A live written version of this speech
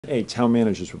A Town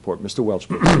Manager's Report. Mr. Welch,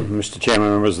 please. Mr.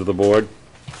 Chairman, members of the board,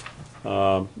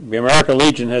 the American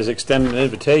Legion has extended an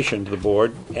invitation to the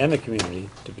board and the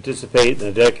community to participate in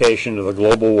the dedication of the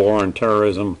Global War on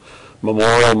Terrorism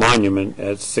Memorial Monument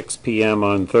at 6 p.m.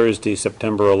 on Thursday,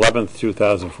 September 11th,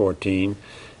 2014,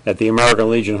 at the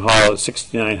American Legion Hall at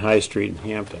 69 High Street in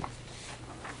Hampton.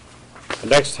 The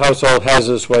next Household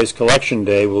Hazardous Waste Collection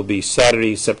Day will be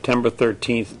Saturday, September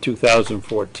 13th,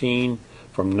 2014,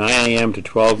 from 9 a.m. to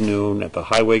 12 noon at the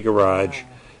Highway Garage,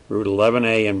 Route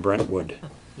 11A in Brentwood.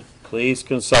 Please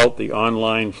consult the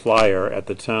online flyer at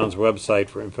the town's website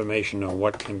for information on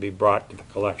what can be brought to the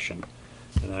collection.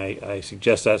 And I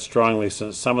suggest that strongly,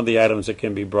 since some of the items that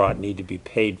can be brought need to be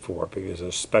paid for because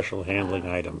they're special handling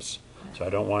items. So I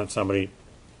don't want somebody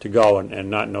to go and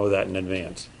not know that in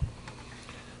advance.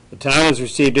 The town has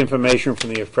received information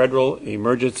from the Federal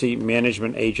Emergency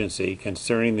Management Agency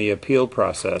concerning the appeal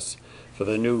process for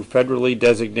the new federally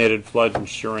designated flood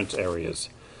insurance areas.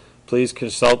 Please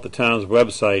consult the town's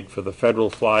website for the federal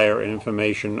flyer and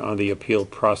information on the appeal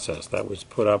process. That was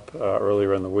put up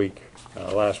earlier in the week,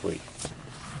 last week.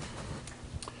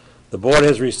 The board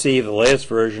has received the latest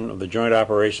version of the Joint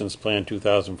Operations Plan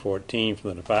 2014 from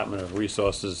the Department of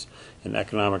Resources and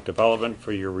Economic Development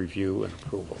for your review and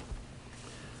approval.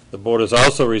 The board has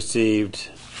also received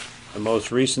the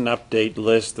most recent update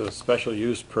list of special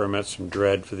use permits from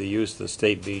DRED for the use of the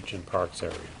State Beach and Parks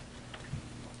area.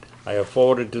 I have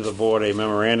forwarded to the board a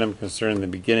memorandum concerning the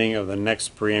beginning of the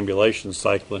next preambulation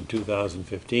cycle in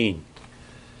 2015.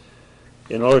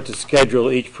 In order to schedule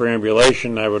each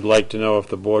preambulation, I would like to know if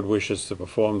the board wishes to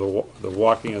perform the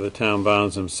walking of the town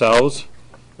bounds themselves,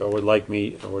 or would like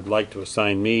to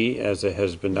assign me, as it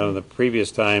has been done in the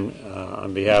previous time,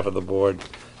 on behalf of the board,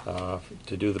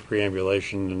 to do the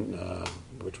preambulation,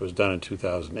 which was done in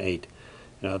 2008.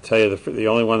 And I'll tell you, the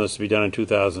only one that's to be done in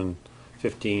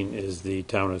 2015 is the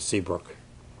town of Seabrook.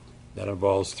 That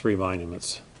involves 3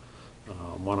 monuments,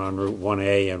 one on Route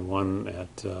 1A and one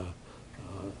at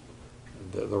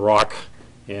the Rock,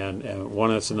 and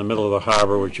one that's in the middle of the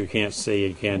harbor, which you can't see,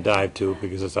 you can't dive to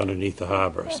because it's underneath the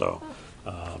harbor. So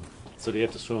do you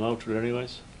have to swim out to it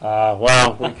anyways?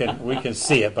 Well, we can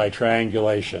see it by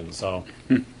triangulation. So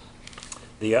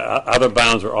the other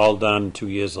bounds are all done 2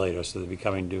 years later, so they'll be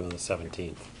coming due on the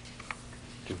 17th,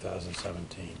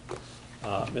 2017.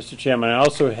 Mr. Chairman, I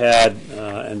also had,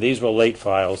 and these were late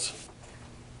files.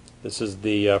 This is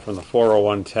the from the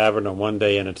 401 Tavern, a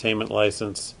one-day entertainment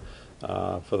license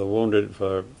for the wounded,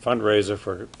 for fundraiser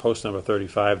for post number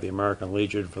 35, the American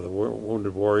Legion for the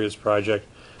Wounded Warriors Project.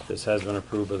 This has been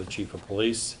approved by the Chief of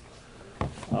Police.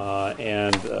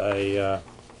 And an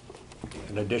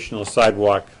additional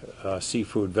sidewalk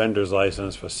seafood vendor's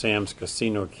license for Sam's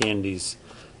Casino Candies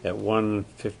at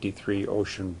 153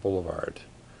 Ocean Boulevard.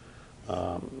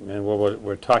 And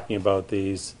we're talking about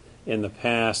these in the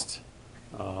past.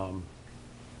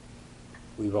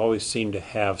 We've always seemed to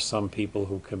have some people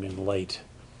who come in late.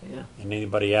 Yeah. And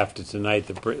anybody after tonight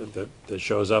that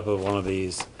shows up at one of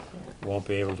these won't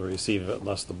be able to receive it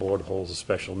unless the board holds a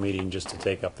special meeting just to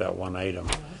take up that one item.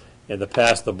 In the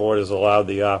past, the board has allowed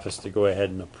the office to go ahead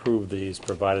and approve these,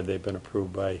 provided they've been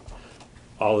approved by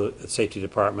all the safety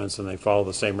departments and they follow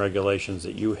the same regulations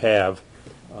that you have,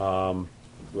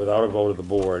 without a vote of the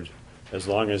board, as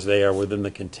long as they are within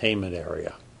the containment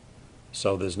area.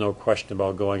 So there's no question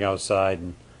about going outside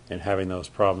and having those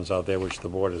problems out there, which the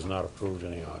board has not approved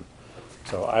any on.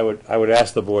 So I would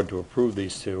ask the board to approve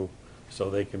these two so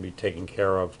they can be taken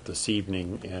care of this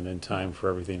evening and in time for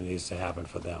everything that needs to happen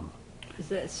for them. Is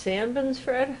that Sandman's,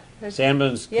 Fred?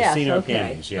 Sandman's yes, Casino okay.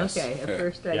 Candies, yes. Okay, at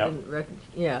first I didn't recognize,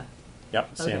 yeah.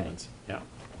 Yep, Sandman's, yeah.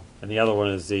 And the other one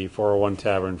is the 401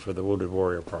 Tavern for the Wounded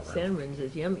Warrior Program. Sandman's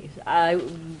is yummy. They're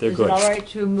is good. It all right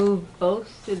to move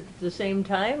both at the same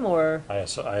time, or? I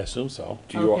assume so.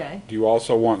 Do you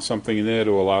also want something in there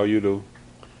to allow you to?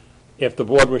 If the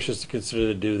board wishes to consider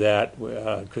to do that,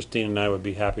 Christine and I would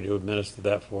be happy to administer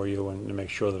that for you and to make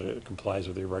sure that it complies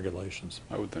with your regulations.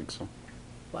 I would think so.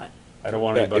 What? I don't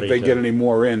want anybody if they get any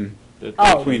more in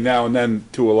between now and then,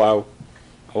 to allow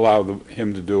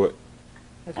him to do it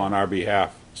on our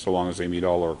behalf, so long as they meet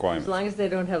all the requirements. As long as they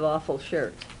don't have awful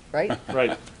shirts, right?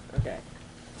 Right. Okay.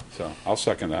 So I'll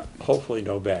second that. Hopefully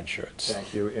no bad shirts.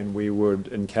 Thank you. And we would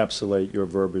encapsulate your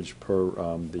verbiage per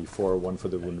the 401 for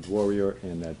the Wounded Warrior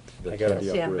and that the candy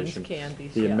Sandman's operation.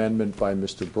 Candies, The amendment by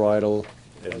Mr. Bridle.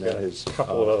 And I've that got is a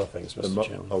couple of other things, Mr.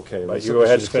 Chairman. Okay, But let's you go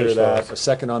ahead and just clear finish that. those. A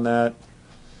second on that.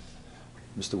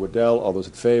 Mr. Waddell, all those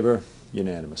in favor?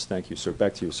 Unanimous. Thank you, sir.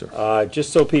 Back to you, sir.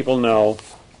 Just so people know,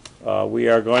 we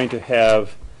are going to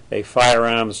have a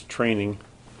firearms training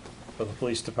for the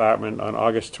police department on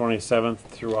August 27th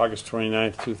through August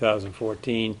 29th,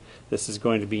 2014. This is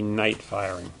going to be night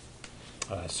firing.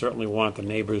 I certainly want the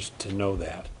neighbors to know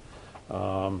that.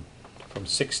 From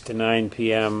 6 to 9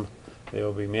 p.m., they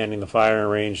will be manning the firing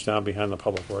range down behind the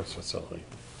Public Works facility.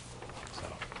 So,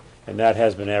 and that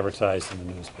has been advertised in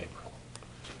the newspaper.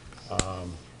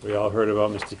 We all heard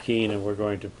about Mr. Keene, and we're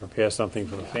going to prepare something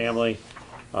for the family.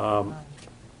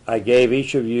 I gave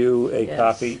each of you a Yes.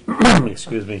 copy,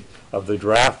 excuse me, of the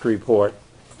draft report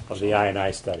of the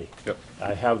I&I study. Yep.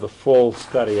 I have the full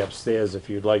study upstairs if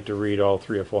you'd like to read all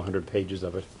 300 or 400 pages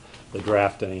of it. The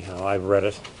draft, anyhow. I've read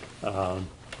it.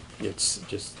 It's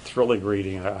just thrilling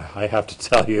reading. I have to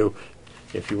tell you,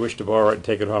 if you wish to borrow it and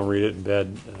take it home, read it in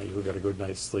bed, you'll get a good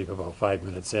night's sleep about 5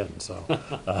 minutes in. So,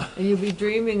 And you'll be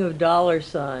dreaming of dollar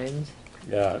signs,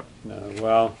 yeah,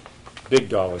 well, big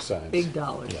dollar signs. big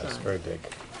dollar Yes, signs. very big.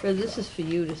 But this is for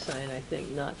you to sign, I think,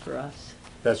 not for us.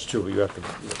 That's true, but you have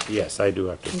to, yes, I do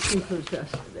have This to. includes us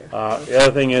there. The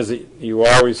other thing is that you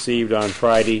all received on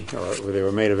Friday, or they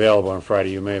were made available on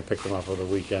Friday, you may have picked them up over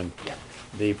the weekend, Yeah.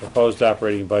 the proposed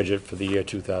operating budget for the year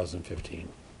 2015.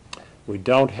 We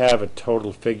don't have a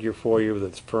total figure for you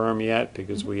that's firm yet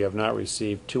because we have not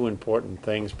received two important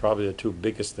things, probably the two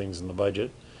biggest things in the budget,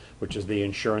 which is the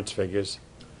insurance figures,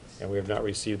 and we have not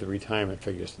received the retirement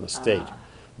figures from the state.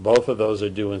 Both of those are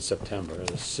due in September.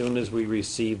 As soon as we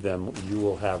receive them, you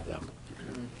will have them.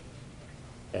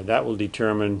 And that will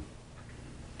determine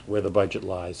where the budget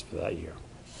lies for that year,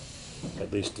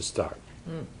 at least to start.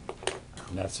 And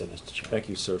that's it, Mr. Chairman. Thank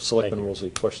you, sir. Selectman you. Woolsey,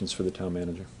 questions for the town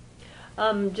manager?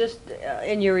 Just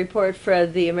in your report,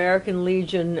 Fred, the American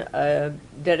Legion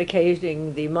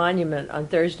dedicating the monument on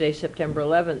Thursday, September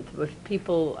 11th. If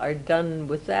people are done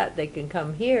with that, they can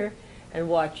come here and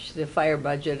watch the fire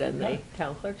budget and the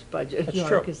town clerk's budget. That's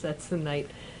true. Because that's the night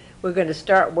we're going to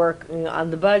start working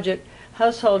on the budget.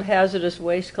 Household Hazardous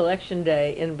Waste Collection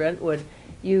Day in Brentwood.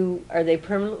 Are they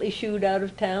permanently shooed out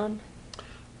of town?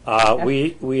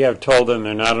 We have told them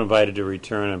they're not invited to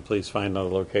return, and please find another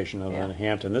location other than Yeah.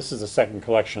 Hampton. This is the second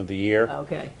collection of the year.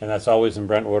 Okay. And that's always in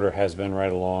Brentwood, or has been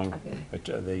right along, Okay.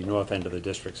 at the north end of the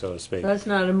district, so to speak. That's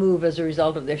not a move as a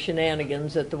result of their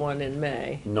shenanigans at the one in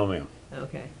May. No, ma'am.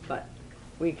 Okay, but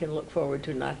we can look forward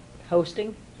to not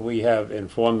hosting. We have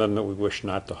informed them that we wish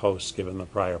not to host, given the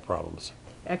prior problems.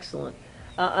 Excellent.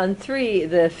 On 3,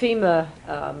 the FEMA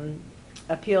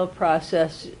appeal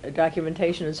process,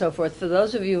 documentation and so forth, for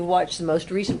those of you who watched the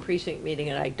most recent precinct meeting,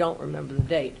 and I don't remember the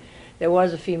date, there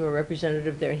was a FEMA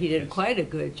representative there. He did quite a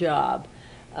good job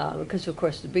because, of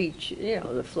course, the beach,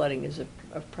 the flooding is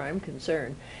of prime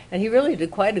concern. And he really did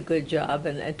quite a good job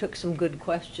and took some good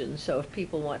questions. So if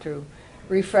people want to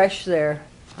refresh their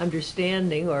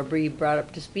understanding or be brought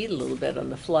up to speed a little bit on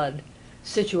the flood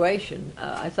situation,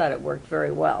 I thought it worked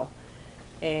very well.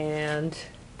 And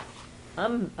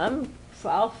I'm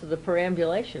all for the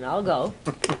perambulation. I'll go.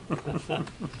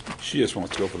 She just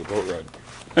wants to go for the boat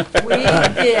ride. We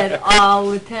did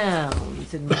all the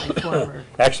towns in my former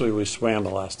Actually, we swam the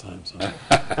last time, so.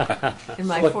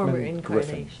 former Selectman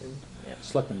Griffin. incarnation. Yep.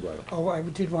 Selectman Bridle. Oh, I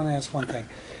did want to ask one thing.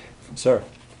 Sir,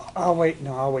 I'll wait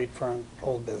for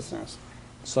old business.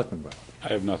 Selectman Bridle. I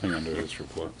have nothing under this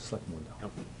report. Selectman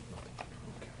Wendell.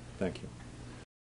 Okay, thank you.